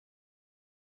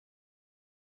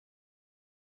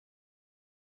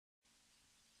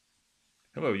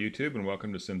Hello YouTube and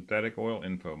welcome to Synthetic Oil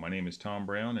Info. My name is Tom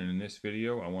Brown, and in this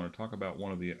video I want to talk about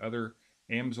one of the other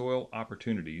AMSOIL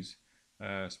opportunities,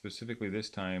 specifically this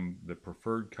time the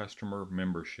preferred customer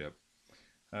membership.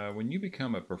 When you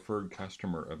become a preferred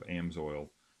customer of AMSOIL,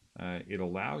 it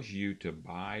allows you to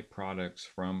buy products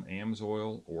from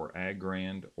AMSOIL or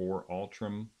AgGrand or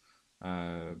Altrum.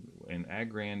 And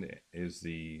AgGrand is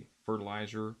the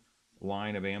fertilizer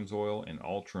line of AMSOIL, and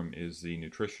Altrum is the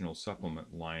nutritional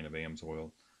supplement line of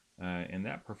AMSOIL. And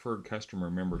that preferred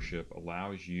customer membership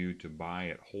allows you to buy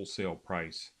at wholesale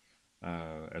price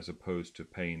as opposed to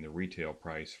paying the retail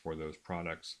price for those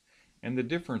products. And the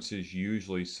difference is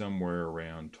usually somewhere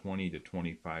around 20 to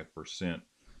 25%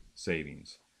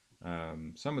 savings.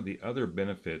 Some of the other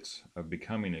benefits of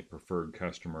becoming a preferred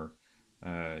customer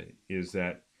is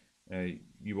that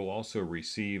you will also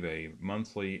receive a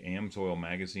monthly AMSOIL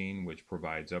magazine, which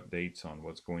provides updates on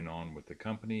what's going on with the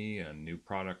company and new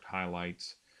product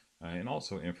highlights, and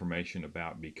also information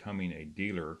about becoming a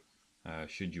dealer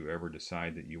should you ever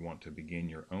decide that you want to begin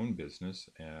your own business,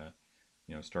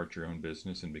 start your own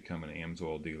business and become an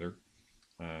AMSOIL dealer.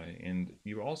 And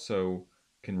you also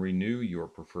can renew your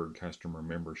preferred customer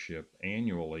membership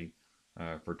annually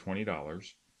for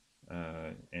 $20.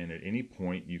 And at any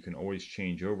point, you can always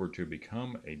change over to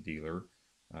become a dealer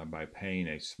by paying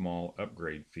a small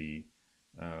upgrade fee.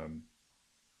 Um,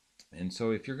 and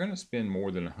so if you're going to spend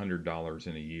more than $100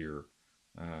 in a year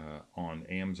on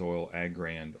AMSOIL,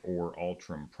 AgGrand, or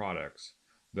Altrum products,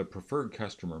 the preferred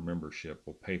customer membership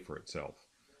will pay for itself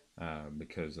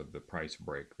because of the price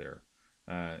break there.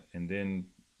 And then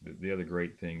the other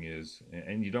great thing is,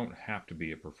 and you don't have to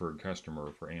be a preferred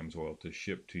customer for AMSOIL to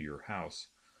ship to your house,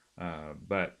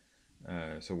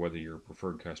 so whether you're a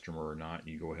preferred customer or not,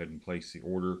 you go ahead and place the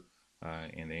order,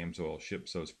 and AMSOIL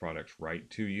ships those products right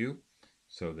to you.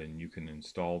 So then you can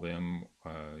install them,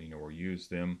 or use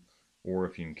them, or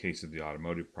if in case of the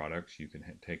automotive products, you can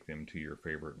take them to your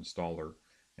favorite installer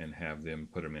and have them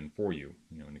put them in for you.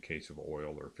 In the case of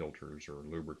oil or filters or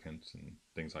lubricants and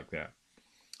things like that.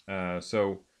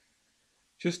 So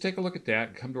just take a look at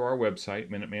that. Come to our website,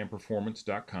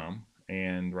 MinutemanPerformance.com,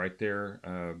 and right there,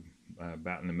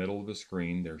 about in the middle of the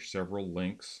screen, there's several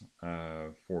links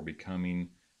for becoming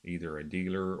either a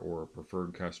dealer or a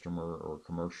preferred customer or a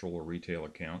commercial or retail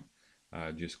account.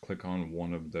 Just click on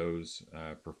one of those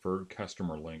preferred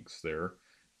customer links there,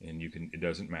 and it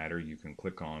doesn't matter, you can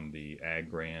click on the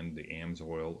AgGrand, the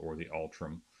AMSOIL, or the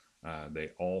Altrum. They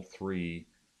all three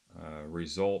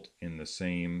result in the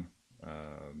same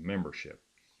membership.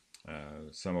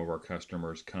 Some of our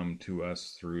customers come to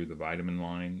us through the vitamin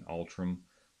line, Altrum.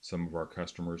 Some of our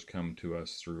customers come to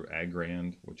us through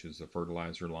AgGrand, which is the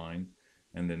fertilizer line.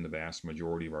 And then the vast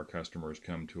majority of our customers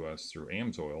come to us through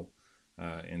AMSOIL.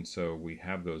 And so we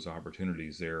have those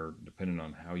opportunities there depending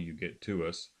on how you get to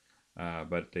us.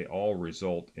 But they all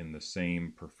result in the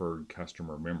same preferred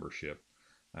customer membership.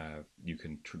 You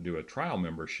can do a trial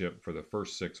membership for the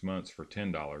first 6 months for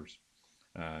 $10.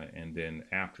 And then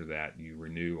after that, you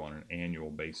renew on an annual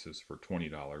basis for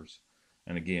 $20.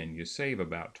 And again, you save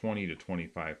about 20 to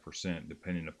 25%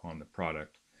 depending upon the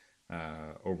product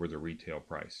over the retail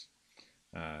price.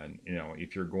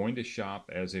 If you're going to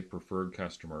shop as a preferred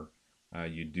customer,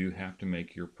 you do have to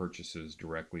make your purchases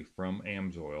directly from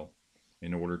AMSOIL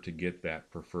in order to get that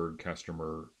preferred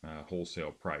customer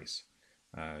wholesale price.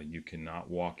 You cannot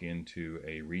walk into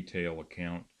a retail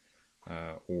account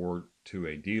or to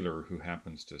a dealer who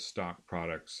happens to stock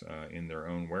products in their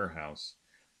own warehouse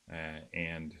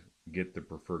and get the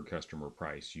preferred customer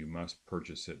price. You must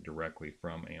purchase it directly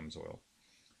from AMSOIL.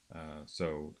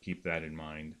 So keep that in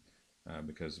mind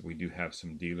because we do have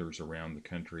some dealers around the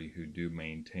country who do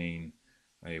maintain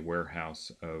a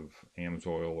warehouse of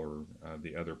AMSOIL or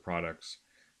the other products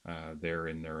there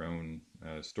in their own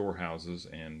storehouses,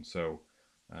 and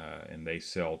they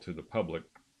sell to the public.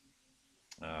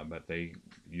 But they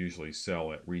usually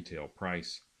sell at retail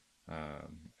price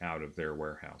out of their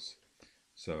warehouse.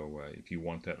 So if you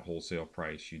want that wholesale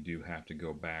price, you do have to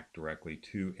go back directly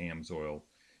to AMSOIL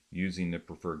using the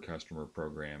preferred customer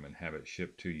program and have it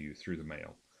shipped to you through the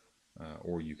mail.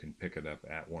 Or you can pick it up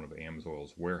at one of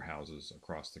AMSOIL's warehouses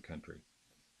across the country.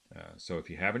 So if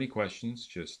you have any questions,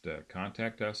 just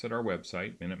contact us at our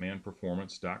website,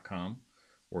 MinutemanPerformance.com,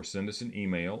 or send us an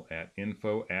email at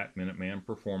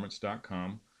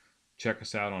info@MinutemanPerformance.com. Check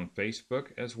us out on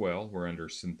Facebook as well. We're under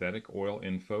Synthetic Oil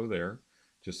Info there,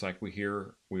 just like we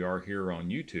are here on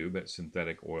YouTube at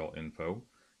Synthetic Oil Info.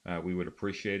 We would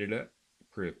appreciate it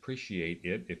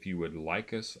if you would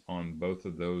like us on both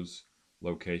of those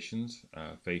locations,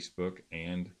 Facebook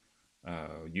and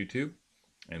YouTube.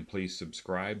 And please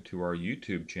subscribe to our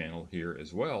YouTube channel here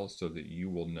as well so that you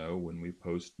will know when we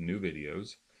post new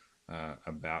videos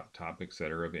about topics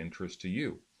that are of interest to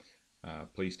you.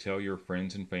 Please tell your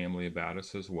friends and family about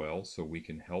us as well so we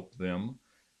can help them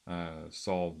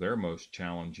solve their most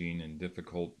challenging and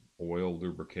difficult oil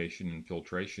lubrication and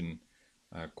filtration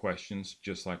questions,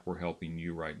 just like we're helping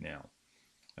you right now.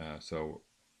 So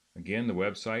again, the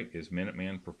website is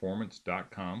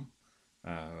minutemanperformance.com.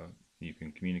 You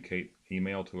can communicate,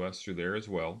 email to us through there as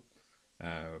well.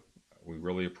 We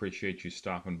really appreciate you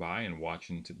stopping by and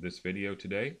watching this video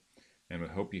today, and we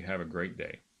hope you have a great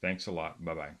day. Thanks a lot.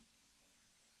 Bye-bye.